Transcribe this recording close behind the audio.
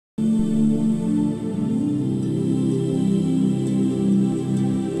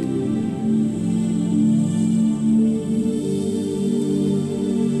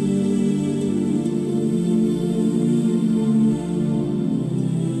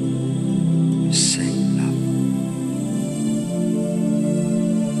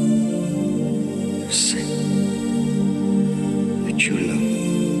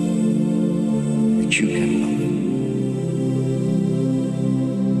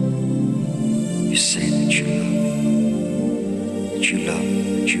You say that you love, that you love,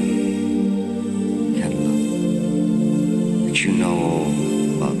 that you can love, that you know all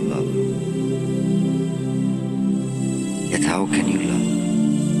about love. Yet how can you love?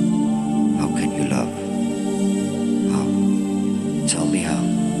 How can you love? How? Tell me how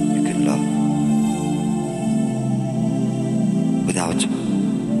you can love without me.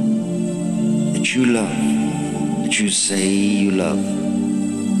 That you love, that you say you love,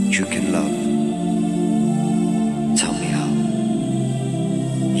 that you can love. Tell me how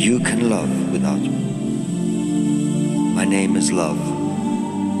you can love without me. My name is love.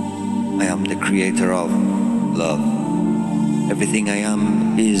 I am the creator of love. Everything I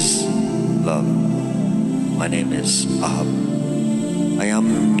am is love. My name is Ahab. I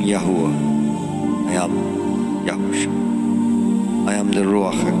am Yahuwah. I am Yahusha. I am the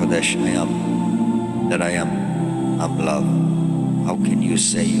Ruach HaKodash. I am that I am. I'm love. How can you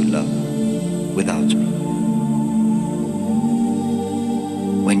say you love without me?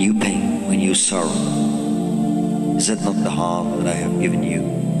 When you pain, when you sorrow, is that not the harm that I have given you?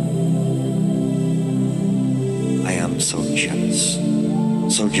 I am so jealous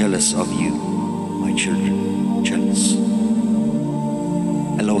of you, my children, jealous.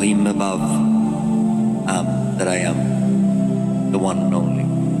 Elohim above, that I am, the one and only,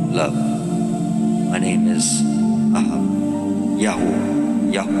 love. My name is Ahab,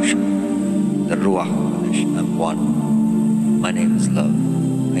 YAHUAH, YAHUSHA, the Ruach HaKodash. I'm one. My name is love.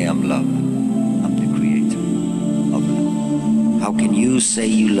 I am love. I'm the creator of love. How can you say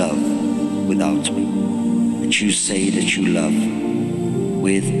you love without me? That you say that you love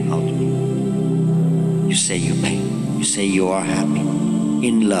without me. You say you pain. You say you are happy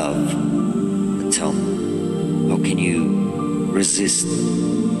in love. But tell me, how can you resist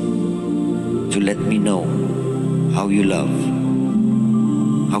to let me know how you love?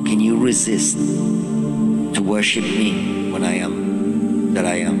 How can you resist to worship me when I am that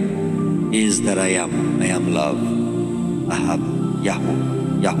I am, is that I am love. Ahab,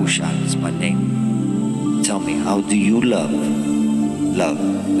 Yahuwah, Yahusha is my name. Tell me, how do you love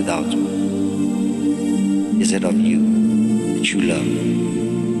without me? Is it of you that you love?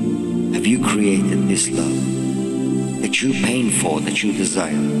 Have you created this love that you pain for, that you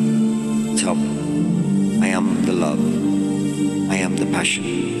desire? Tell me, I am the love, I am the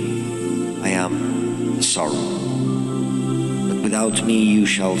passion, I am the sorrow. Without me you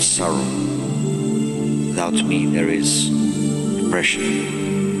shall sorrow. Without me there is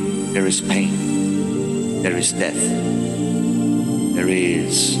depression, there is pain, there is death, there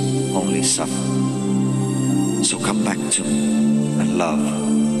is only suffering. So come back to me and love,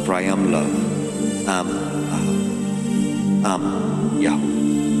 for I am love. I'm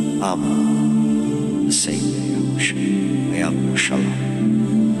Yahuwah. I'm the Savior, Yahusha. I am your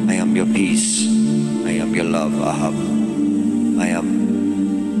shalom. I am your peace. I am your love, Ahab. I am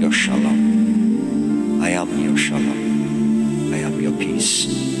your shalom. I am your shalom. I am your peace.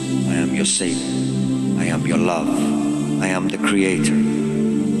 I am your Savior. I am your love. I am the creator.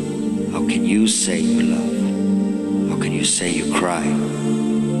 How can you say you love? How can you say you cry?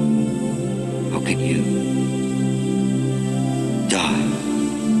 How can you die?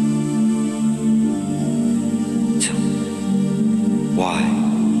 Tell me, why?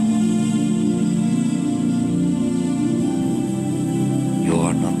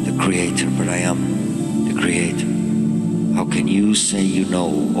 Creator, but I am the creator. How can you say you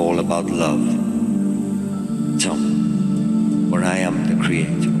know all about love? Tell me, when I am the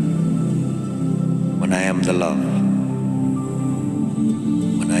creator, when I am the love,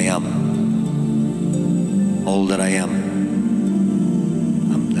 when I am all that I am,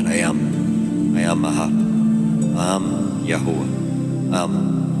 I'm that I am Ahab, I'm Yahuwah, I'm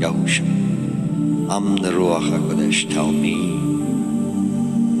Yahusha, I'm the Ruach HaKodash. Tell me,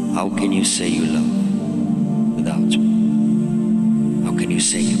 how can you say you love without me? How can you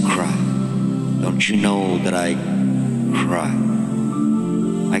say you cry? Don't you know that I cry?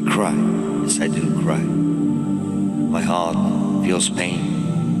 I cry. Yes, I do cry. My heart feels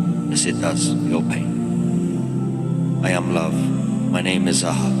pain. Yes, it does feel pain. I am love. My name is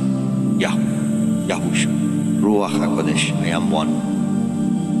Ahab, Yahuwah, Yahusha, Ruach HaKodesh. I am one.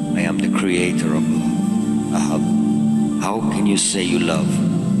 I am the creator of love. Ahab, how can you say you love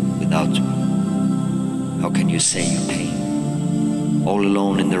without me? How can you say you pain all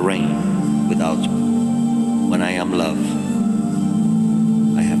alone in the rain without me? When I am love,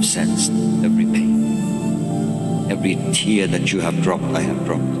 I have sensed every pain, every tear that you have dropped, I have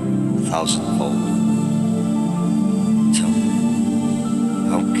dropped 1,000-fold. Tell me,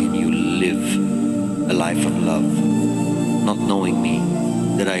 how can you live a life of love, not knowing me,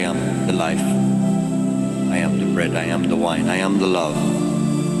 that I am the life bread, I am the wine, I am the love.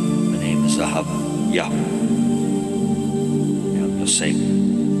 My name is YAHUAH. I am your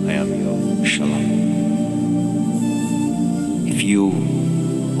Savior, I am your Shalom. If you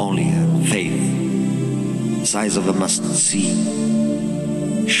only had faith the size of a mustard seed,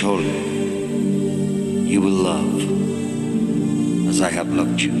 surely you will love as I have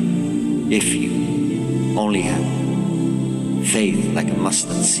loved you. If you only had faith like a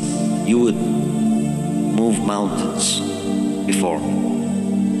mustard seed, you would move mountains before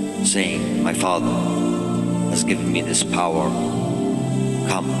me, saying, my Father has given me this power,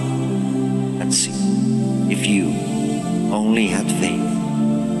 come and see. If you only had faith,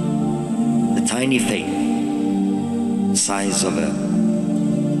 the tiny faith, the size of a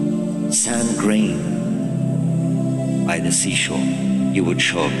sand grain by the seashore, you would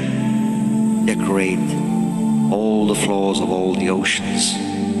surely decorate all the floors of all the oceans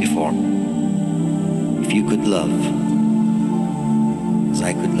before me. If you could love as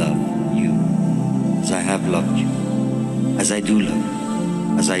I could love you, as I have loved you, as I do love,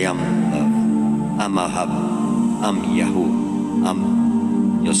 as I am love, I'm I'm YAHUAH, I'm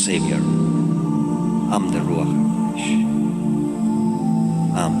your Savior, I'm the Ruach HaKodesh,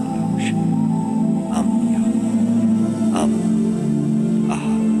 I'm YAHUSHA, I'm YAHUAH, I'm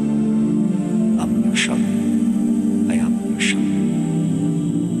I'm your Shalom, I am your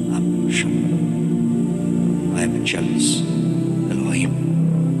Shalom, I'm your Shalom. I am jealous, Elohim.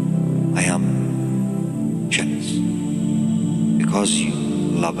 I am jealous because you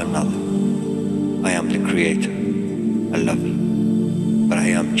love another. I am the Creator. I love you, but I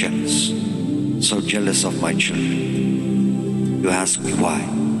am jealous, so jealous of my children. You ask me why?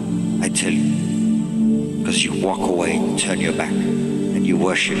 I tell you, because you walk away, turn your back, and you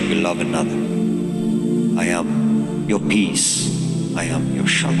worship, you love another. I am your peace. I am your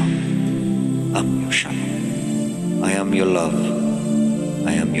Shalom. I'm your Shalom. I am your love.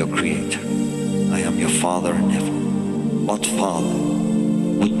 I am your Creator. I am your Father in heaven. What father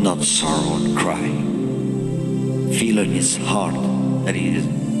would not sorrow and cry, feel in his heart that he is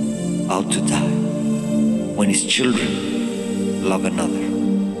about to die, when his children love another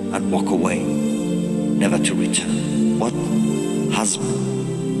and walk away, never to return? What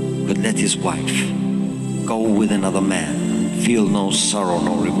husband could let his wife go with another man and feel no sorrow,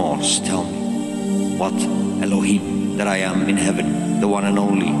 no remorse? Tell me, what Elohim that I am in heaven, the one and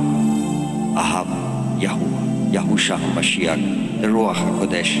only YAHUAH, YAHUSHA, HAMASHJACH, the Ruach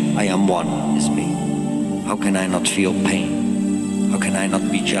HaKodesh, I am one, is me. How can I not feel pain? How can I not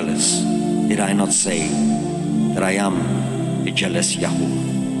be jealous? Did I not say that I am a jealous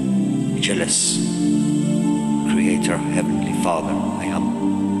YAHUAH, a jealous Creator, Heavenly Father? I am.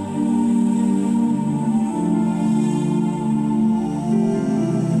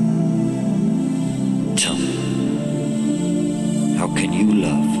 Tell me, how can you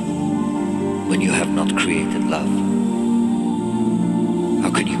love when you have not created love? How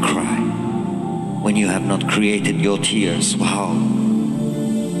can you cry when you have not created your tears? How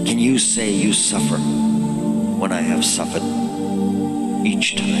can you say you suffer when I have suffered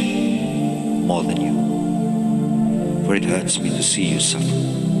each time more than you? For it hurts me to see you suffer.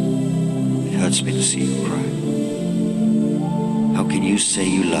 It hurts me to see you cry. How can you say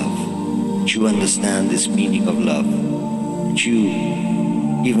you love, that you understand this meaning of love, that you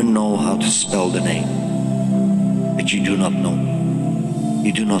even know how to spell the name, but you do not know me?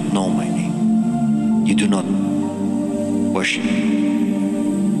 You do not know my name. You do not worship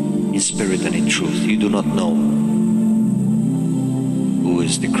in spirit and in truth. You do not know who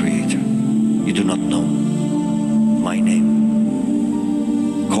is the Creator. You do not know my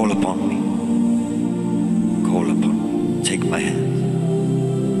name. Call upon me. Call upon me. Take my hand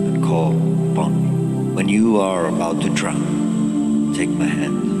and call upon me. When you are about to drown, take my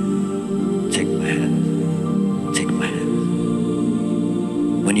hand. Take my hand. Take my hand.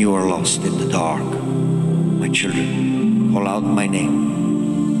 When you are lost in the dark, my children, call out my name.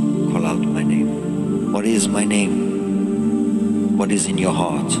 Call out my name. What is my name? What is in your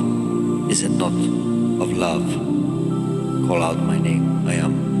heart? Is it not of love? Call out my name. I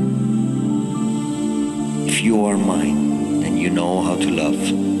am. If you are mine, then you know how to love,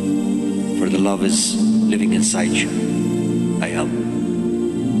 for the love is living inside you. I am.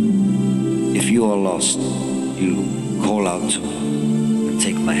 If you are lost, you call out to me and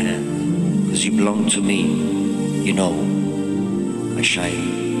take my hand, because you belong to me. You know, I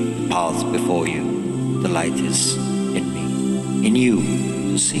shine the path before you. The light is in me, in you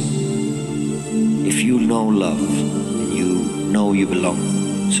to see. If you know love, then you know you belong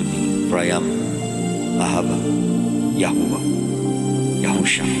to me, for I am YAHUAH.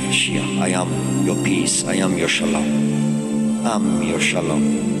 YAHUSHA, HAMASHJACH. I am your peace. I am your shalom. I'm your shalom.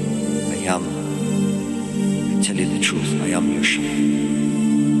 I tell you the truth. I am your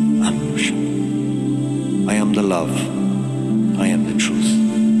shalom. I'm your shalom. I am the love. I am the truth.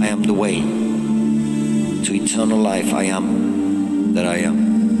 I am the way to eternal life. I am that I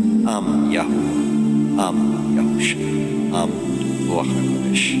am. I'm YAHUAH. I'm YAHUSHA. I'm YAHUAH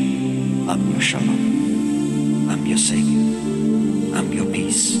RUACH. I'm your shalom. I'm your savior. I'm your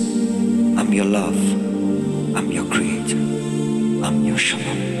peace. I'm your love. I'm your creator. I'm your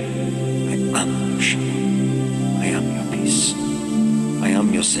shalom. I am your shalom. I am your peace. I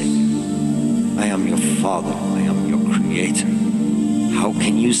am your savior. I am your father. I am your creator. How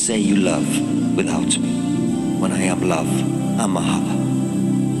can you say you love without me? When I am love, I'm Ahava.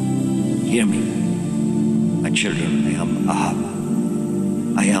 Hear me, my children. I am Ahava.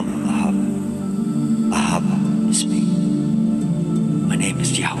 I am Ahava. Ahava is me. My name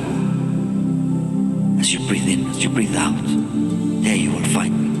is YAHUAH. As you breathe in, as you breathe out, there you will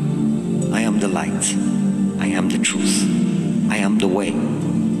find me. I am the light. I am the truth. I am the way.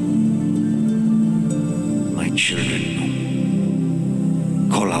 My children,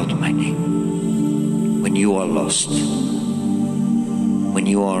 call out my name. When you are lost, when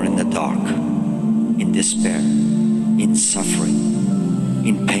you are in the dark, in despair, in suffering,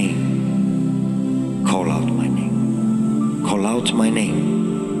 in pain, call out my name. Call out my name.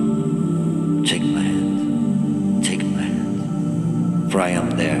 Take my hand. Take my hand. For I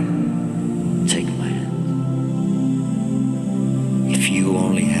am there. Take my hand. If you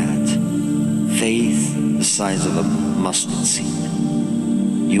only had faith the size of a mustard seed,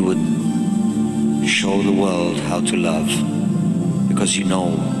 you would show the world how to love, because you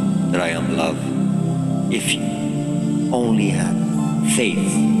know that I am love. If you only had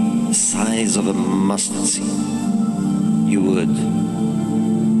faith the size of a mustard seed, you would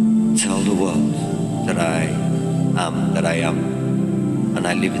tell the world that I am, and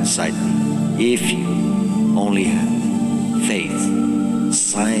I live inside me. If you only had faith the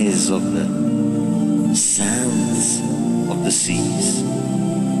size of the sands of the seas,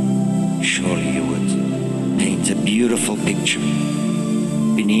 surely you would paint a beautiful picture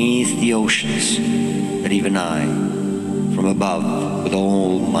beneath the oceans that even I, from above, with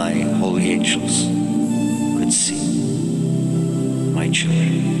all my holy angels, could see. My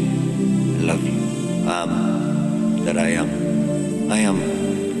children, I love you. That I am. I am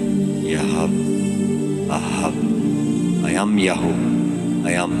YAHUAH. I am YAHUAH.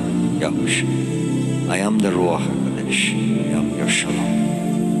 I am YAHUSHA. I am the Ruach HaKodash. I am your shalom.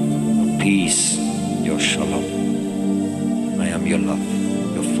 Peace, your shalom. I am your love,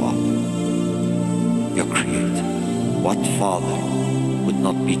 your father, your creator. What father would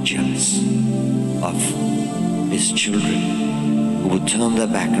not be jealous of his children who would turn their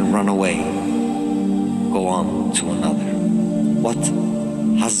back and run away, go on to another? What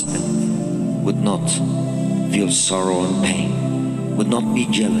husband would not feel sorrow and pain, would not be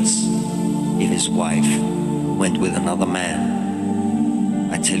jealous if his wife went with another man?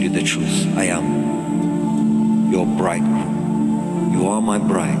 I tell you the truth, I am your bridegroom. You are my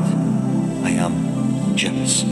bride. I am jealous.